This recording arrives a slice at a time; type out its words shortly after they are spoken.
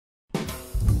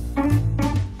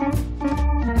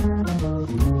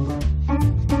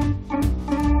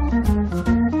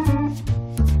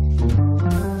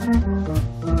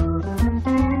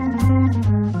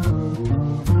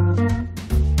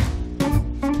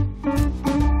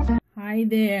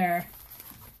there.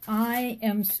 I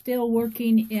am still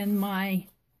working in my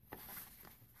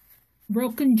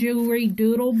Broken Jewelry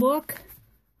doodle book.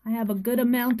 I have a good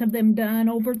amount of them done,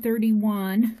 over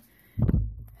 31.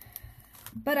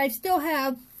 But I still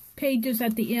have pages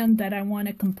at the end that I want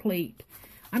to complete.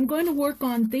 I'm going to work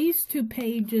on these 2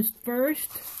 pages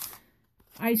first.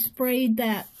 I sprayed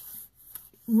that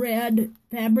red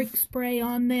fabric spray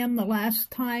on them the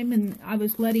last time, and I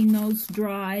was letting those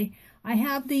dry. I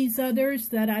have these others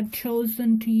that I've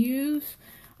chosen to use.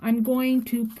 I'm going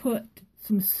to put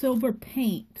some silver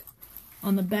paint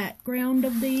on the background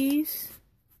of these.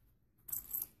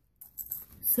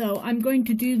 So I'm going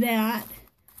to do that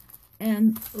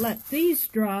and let these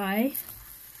dry.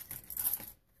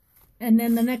 And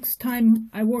then the next time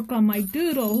I work on my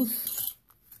doodles,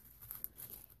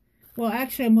 well,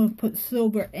 actually I'm going to put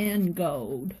silver and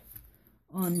gold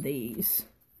on these.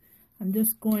 I'm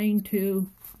just going to,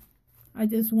 I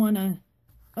just want a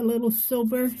little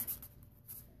silver.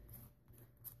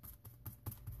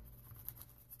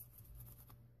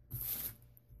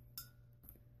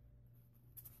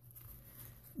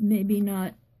 Maybe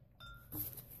not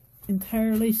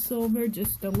entirely silver,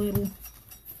 just a little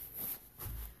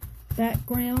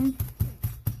background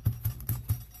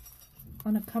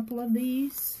on a couple of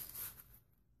these.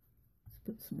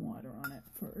 Let's put some water on it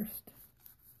first.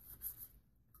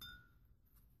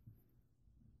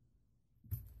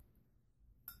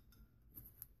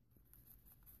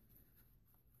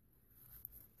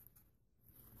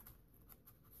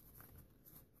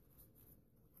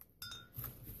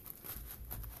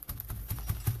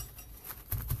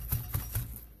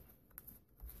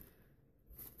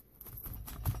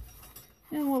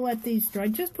 And we'll let these dry.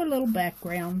 Just put a little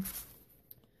background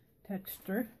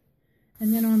texture.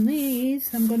 And then on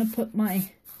these, I'm going to put my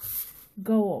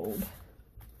gold.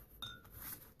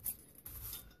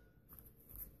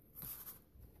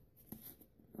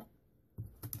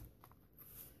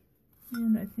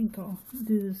 And I think I'll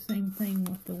do the same thing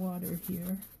with the water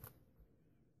here.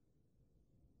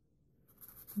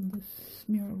 And just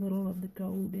smear a little of the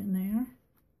gold in there.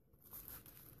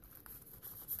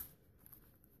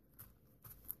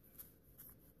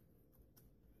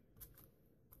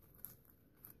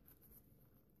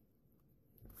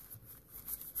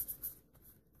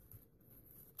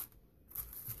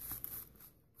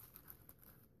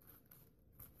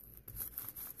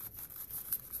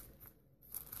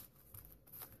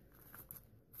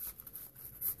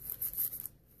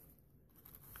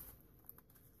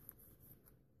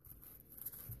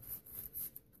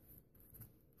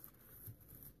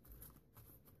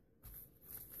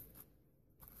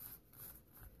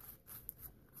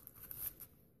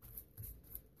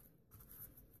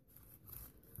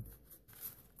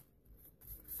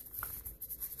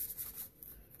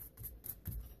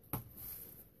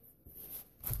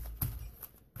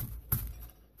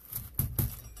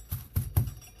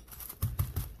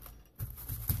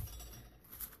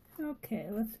 Okay,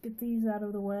 let's get these out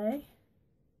of the way.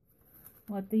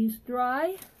 Let these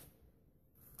dry.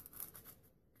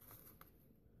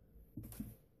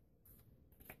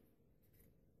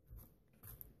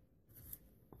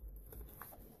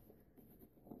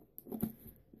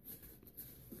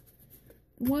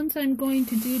 The ones I'm going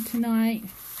to do tonight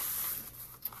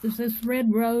is this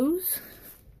red rose.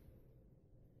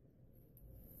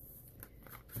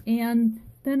 And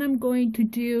then I'm going to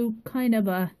do kind of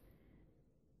a,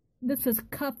 this is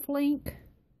cuff link.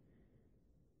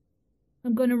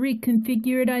 I'm going to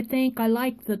reconfigure it, I think. I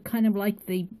like the kind of like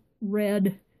the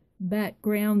red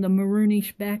background, the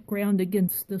maroonish background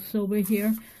against the silver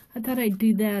here. I thought I'd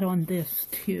do that on this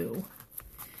too.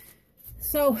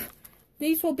 So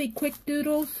these will be quick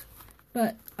doodles,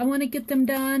 but I want to get them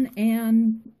done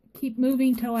and keep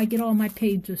moving till I get all my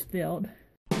pages filled.